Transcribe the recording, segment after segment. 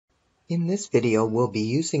In this video, we'll be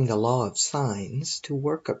using the law of sines to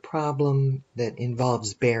work a problem that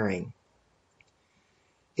involves bearing.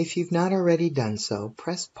 If you've not already done so,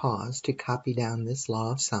 press pause to copy down this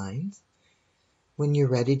law of sines. When you're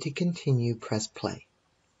ready to continue, press play.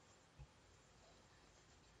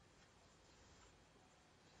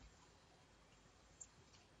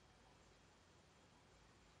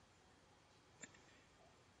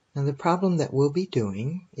 Now the problem that we'll be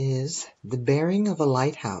doing is the bearing of a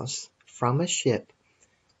lighthouse from a ship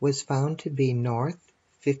was found to be north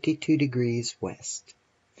 52 degrees west.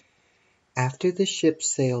 After the ship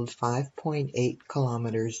sailed 5.8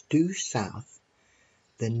 kilometers due south,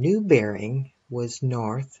 the new bearing was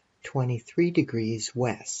north 23 degrees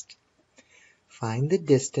west. Find the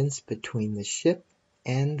distance between the ship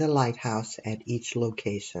and the lighthouse at each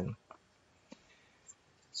location.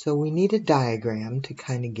 So we need a diagram to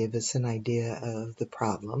kind of give us an idea of the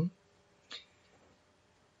problem.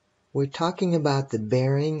 We're talking about the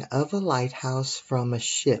bearing of a lighthouse from a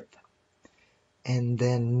ship, and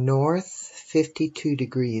then north 52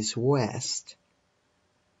 degrees west.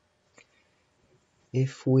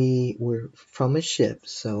 If we were from a ship,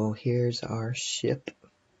 so here's our ship,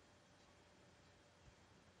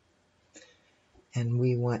 and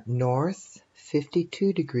we want north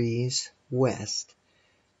 52 degrees west.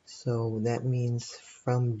 So that means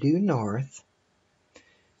from due north,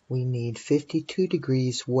 we need 52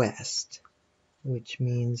 degrees west, which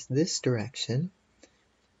means this direction,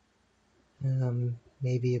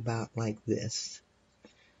 maybe about like this.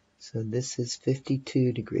 So this is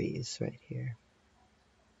 52 degrees right here.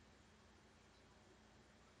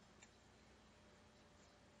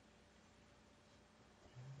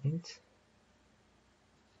 Right.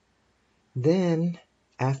 Then,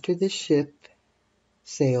 after the ship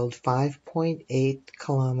sailed 5.8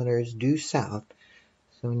 kilometers due south,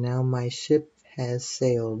 so now my ship has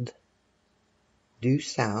sailed due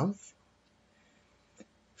south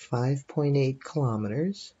 5.8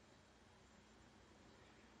 kilometers,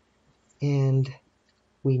 and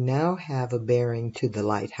we now have a bearing to the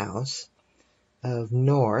lighthouse of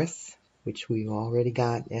north, which we've already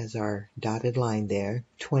got as our dotted line there,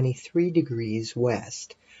 23 degrees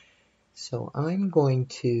west. So I'm going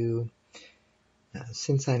to,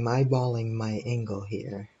 since I'm eyeballing my angle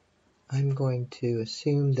here, I'm going to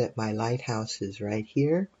assume that my lighthouse is right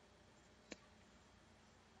here.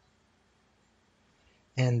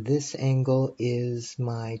 And this angle is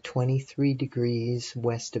my 23 degrees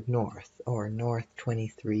west of north, or north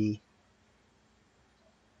 23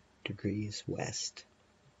 degrees west.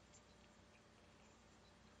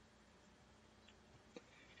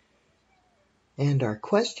 And our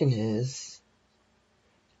question is,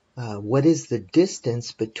 what is the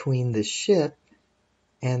distance between the ship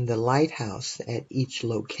and the lighthouse at each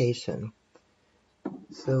location?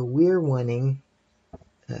 So we're wanting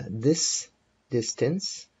this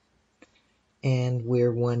distance, and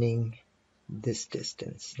we're wanting this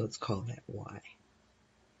distance. Let's call that y.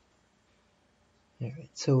 All right,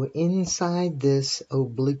 so inside this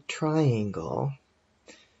oblique triangle,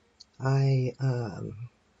 I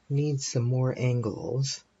need some more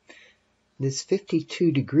angles. This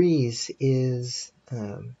 52 degrees is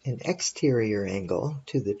an exterior angle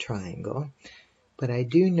to the triangle, but I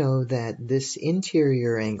do know that this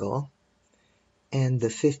interior angle and the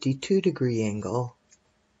 52 degree angle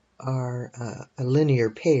are a linear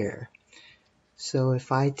pair. So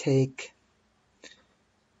if I take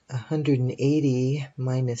 180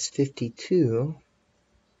 minus 52,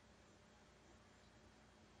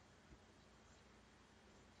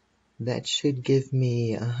 that should give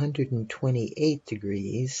me 128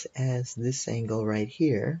 degrees as this angle right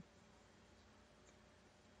here.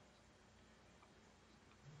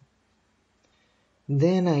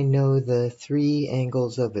 Then I know the three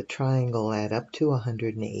angles of a triangle add up to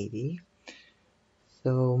 180.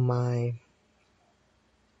 So my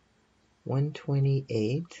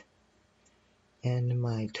 128 and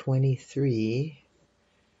my 23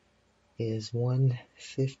 is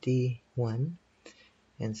 151.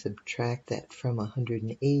 And subtract that from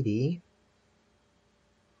 180.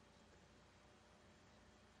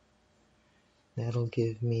 That'll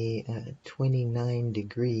give me 29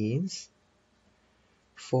 degrees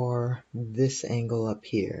for this angle up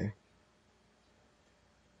here.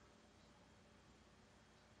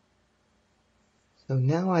 So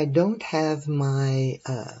now I don't have my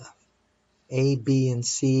A, B, and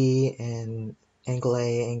C, and angle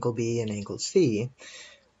A, angle B, and angle C,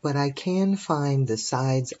 but I can find the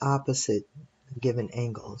sides opposite given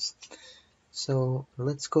angles. So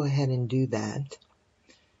let's go ahead and do that.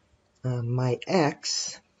 My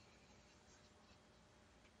X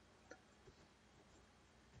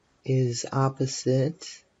is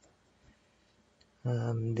opposite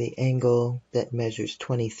the angle that measures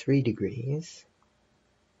 23 degrees.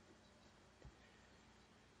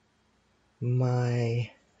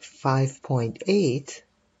 My 5.8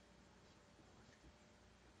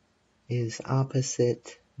 is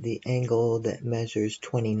opposite the angle that measures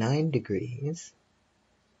 29 degrees.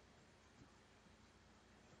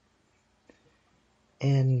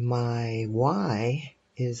 And my y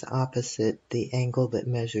is opposite the angle that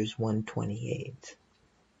measures 128.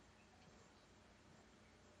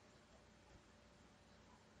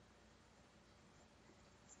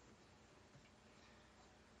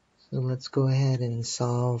 So let's go ahead and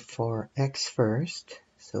solve for x first.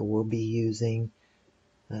 So we'll be using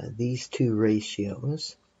these two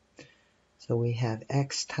ratios. So we have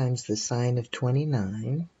x times the sine of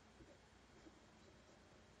 29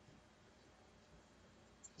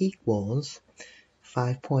 equals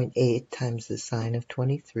 5.8 times the sine of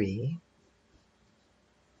 23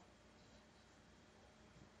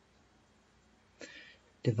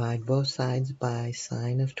 divide both sides by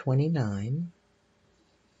sine of 29.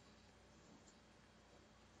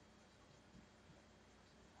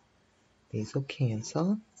 These will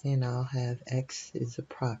cancel, and I'll have x is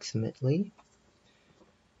approximately,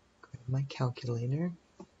 grab my calculator,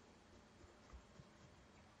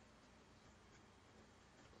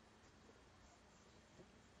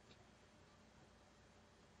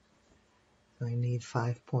 so I need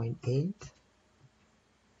 5.8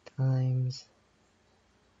 times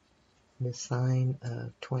the sine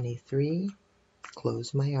of 23,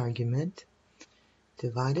 close my argument,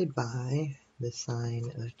 divided by the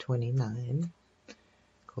sine of 29,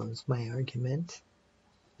 close my argument,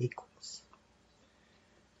 equals.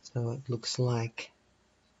 So it looks like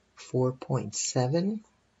 4.7.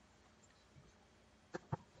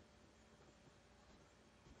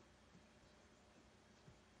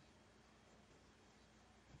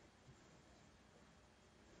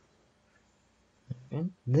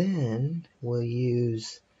 And then we'll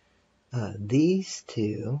use these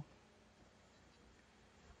two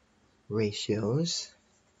ratios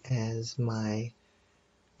as my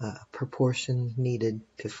proportion needed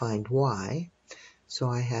to find y. So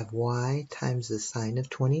I have y times the sine of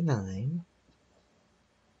 29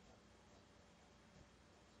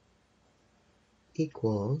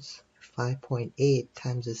 equals 5.8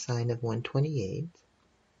 times the sine of 128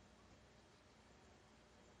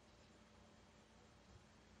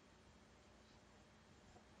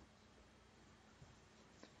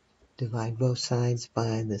 divide both sides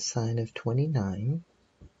by the sine of 29,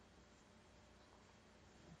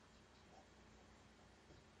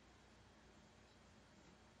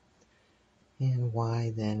 and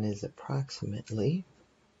y then is approximately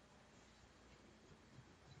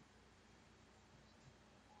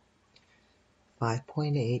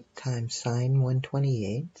 5.8 times sine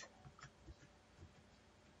 128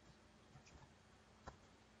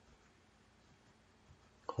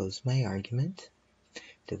 close my argument,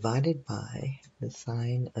 divided by the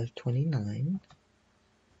sine of 29,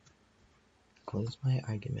 close my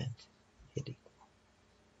argument, hit equal.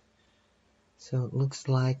 So it looks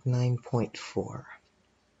like 9.4.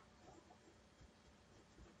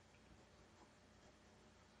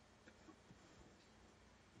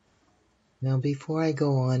 Now before I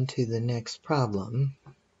go on to the next problem,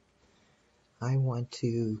 I want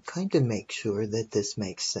to kind of make sure that this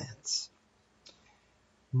makes sense.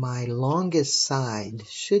 My longest side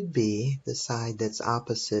should be the side that's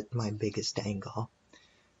opposite my biggest angle.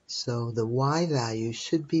 So the y value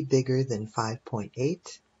should be bigger than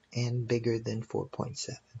 5.8 and bigger than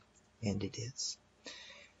 4.7, and it is.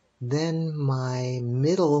 Then my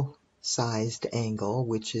middle sized angle,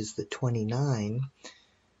 which is the 29,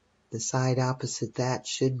 the side opposite that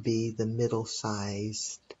should be the middle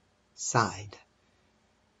sized side.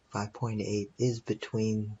 5.8 is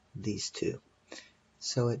between these two.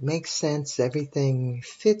 So it makes sense, everything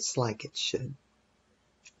fits like it should.